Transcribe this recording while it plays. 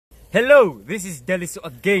Hello, this is Deliso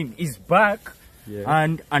again. Is back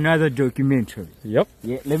and another documentary. Yep.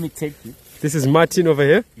 Yeah, let me take you. This is Martin over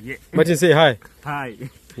here. Yeah. Martin, say hi. Hi.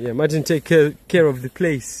 Yeah, Martin take care of the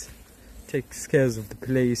place. Takes care of the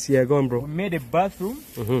place. Yeah, go on, bro. We made a bathroom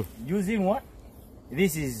using what?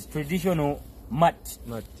 This is traditional mat.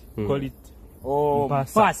 Call it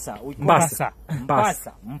Mpasa. We call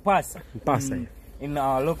Mpasa. Mpasa. In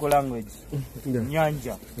our local language.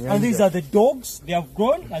 Nyanja. And these are the dogs. They have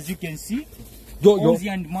grown, as you can see. Ozzy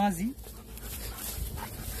and Mazi.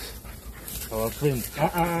 Our friends.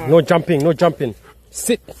 No jumping, no jumping.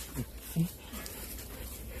 Sit.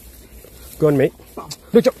 Go on, mate.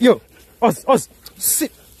 No jump. Yo. Oz.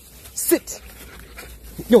 Sit. Sit.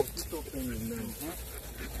 Yo.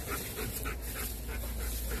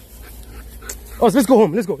 Oz, let's go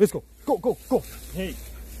home. Let's go. Go. Hey.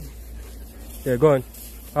 Yeah, go on.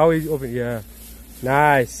 How is open? Yeah.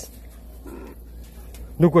 Nice.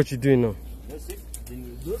 Look what you're doing now. That's it. Then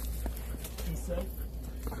you look inside.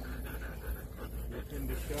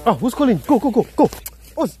 Ah, who's calling? Go.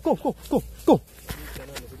 Oz, go.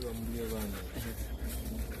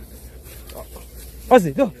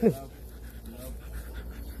 Ozzy, go.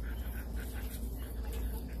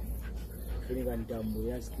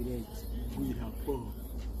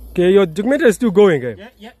 Okay, your documentary is still going, eh?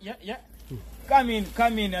 Yeah. Come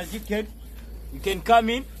in as you can. You can come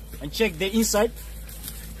in and check the inside.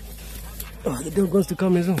 Oh, the dog wants to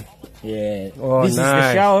come as well. Yeah. Oh, this is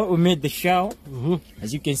the shower. We made the shower.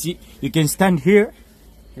 As you can see, you can stand here.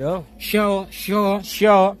 Yeah. Shower,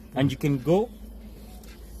 and you can go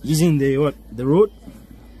using the road.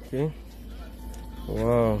 Okay.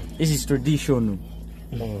 Wow. This is traditional.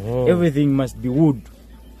 Everything must be wood.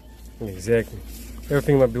 Exactly.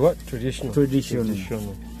 Everything must be what? Traditional.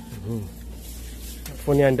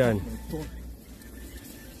 Funny and done.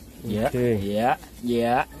 Yeah. Okay.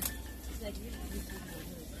 Yeah.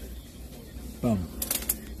 Bam.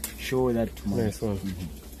 Show that to me. Nice one.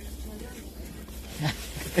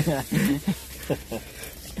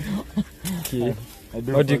 Okay.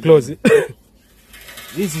 How do you close it?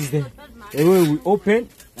 This is the way we open,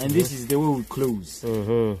 and this is the way we close.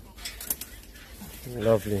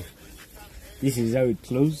 Lovely. This is how it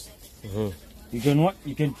closes. You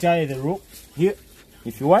can tie the rope here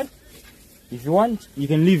if you want. If you want, you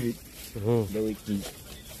can leave it the way it is.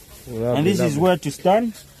 Lovely, and this is where to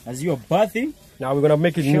stand as you are bathing. Now we're gonna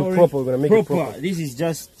make it new proper. We're gonna make it proper. This is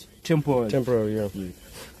just temporary. Temporary, yeah.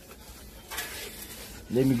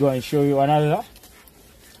 Let me go and show you another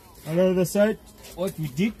side. What we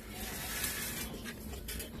did.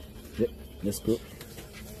 Yeah, let's go.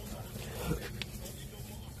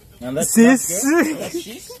 And that's Sis.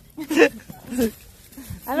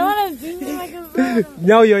 I don't want to do like a video.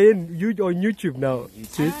 Now you're on YouTube now.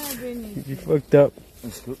 Sis. You fucked up.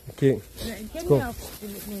 Let's go. Okay. Get go. me off.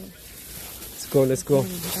 Let's go.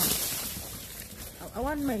 I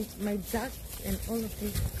want my ducks and all of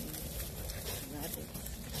this.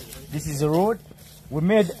 This is a road. We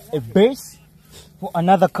made a base for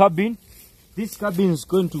another cabin. This cabin is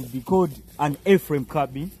going to be called an A-frame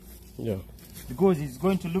cabin. Yeah. Because it's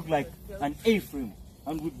going to look like an A-frame.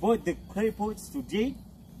 And we bought the clay pots today.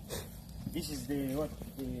 This is the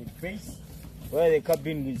base where the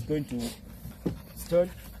cabin is going to stand.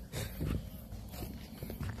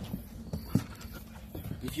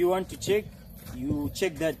 If you want to check, you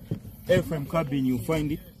check that A-frame cabin, you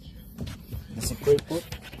find it. It's a clay pot.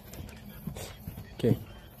 Okay.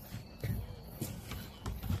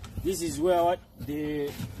 This is where the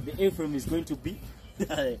A-frame is going to be.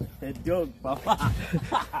 The dog, Papa.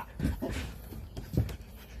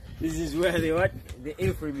 This is where the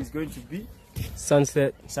A-frame is going to be.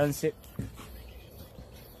 Sunset.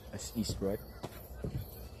 That's east, right?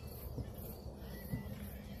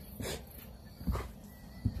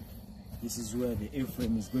 This is where the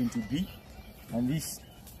A-frame is going to be, and this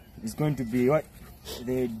is going to be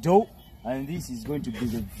the door, and this is going to be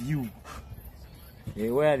the view.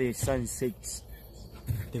 Where the sun sets.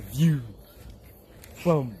 The view.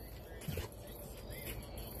 From.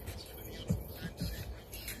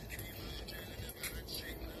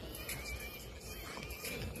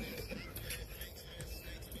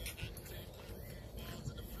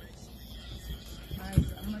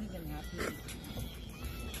 I'm not even happy.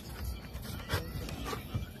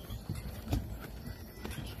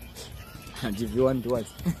 And if you want to watch,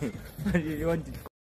 if you want to